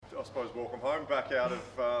suppose welcome home, back out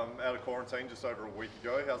of quarantine just over a week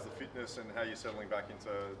ago. How's the fitness and how are you settling back into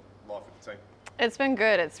life with the team? It's been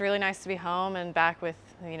good. It's really nice to be home and back with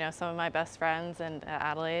some of my best friends and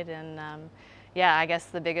Adelaide. And yeah, I guess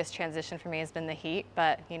the biggest transition for me has been the heat,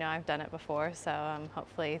 but I've done it before, so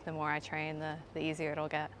hopefully the more I train, the easier it'll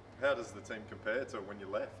get. How does the team compare to when you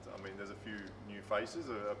left? I mean, there's a few new faces,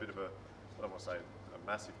 a bit of a, I don't want to say a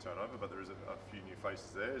massive turnover, but there is a few new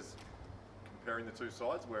faces there. Comparing the two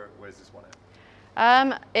sides, where's this one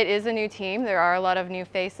at? It is a new team. There are a lot of new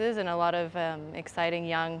faces and a lot of exciting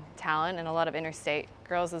young talent and a lot of interstate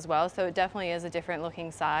girls as well. So it definitely is a different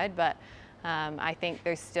looking side, but I think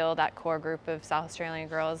there's still that core group of South Australian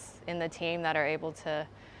girls in the team that are able to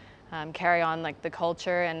carry on like the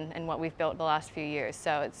culture and what we've built the last few years.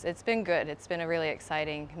 So it's been good. It's been a really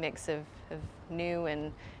exciting mix of new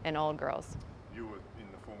and old girls. You were in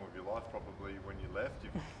the form of your life probably when you left.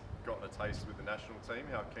 You've gotten a taste with the national team.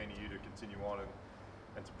 How keen are you to continue on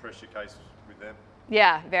and to press your case with them?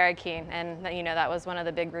 Yeah, very keen. And that was one of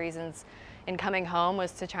the big reasons in coming home,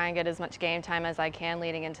 was to try and get as much game time as I can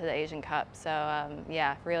leading into the Asian Cup. So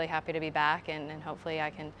yeah, really happy to be back, and hopefully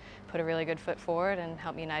I can put a really good foot forward and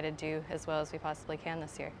help United do as well as we possibly can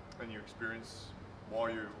this year. And your experience while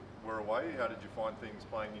you were away, how did you find things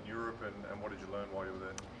playing in Europe, and what did you learn while you were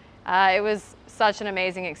there? It was such an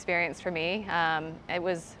amazing experience for me. It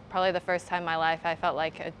was probably the first time in my life I felt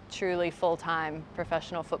like a truly full-time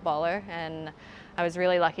professional footballer, and I was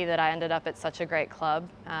really lucky that I ended up at such a great club.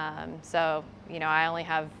 So I only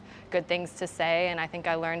have good things to say, and I think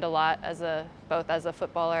I learned a lot both as a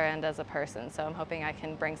footballer and as a person. So I'm hoping I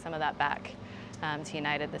can bring some of that back to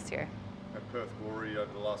United this year. And Perth Glory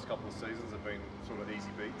over the last couple of seasons have been sort of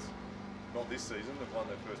easy beats. Not this season, they've won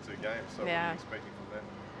their first two games. So yeah. What are you expecting from them?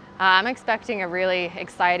 I'm expecting a really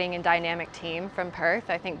exciting and dynamic team from Perth.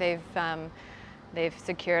 I think they've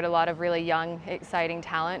secured a lot of really young, exciting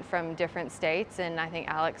talent from different states, and I think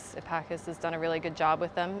Alex Ipakis has done a really good job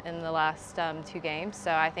with them in the last two games.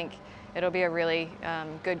 So I think it'll be a really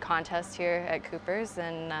good contest here at Coopers,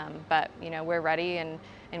 but we're ready, and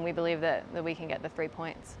we believe that we can get the 3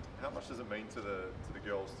 points. How much does it mean to the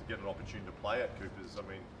girls to get an opportunity to play at Coopers? I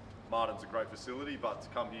mean, Martin's a great facility, but to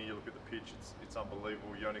come here, you look at the pitch, it's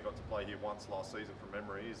unbelievable. You only got to play here once last season from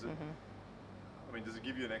memory. Is it? I mean, does it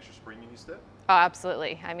give you an extra spring in your step? Oh,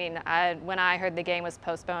 absolutely. I mean, when I heard the game was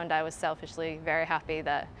postponed, I was selfishly very happy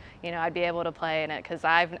that I'd be able to play in it, because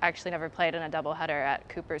I've actually never played in a doubleheader at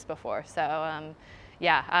Coopers before. So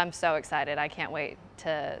yeah, I'm so excited. I can't wait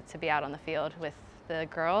to be out on the field with the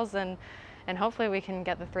girls, and hopefully we can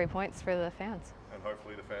get the 3 points for the fans. And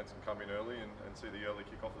hopefully the fans can come in early and see the early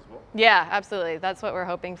kickoff as well? Yeah, absolutely. That's what we're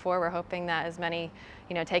hoping for. We're hoping that as many,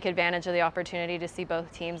 take advantage of the opportunity to see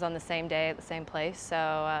both teams on the same day at the same place. So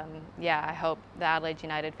yeah, I hope the Adelaide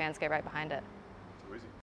United fans get right behind it.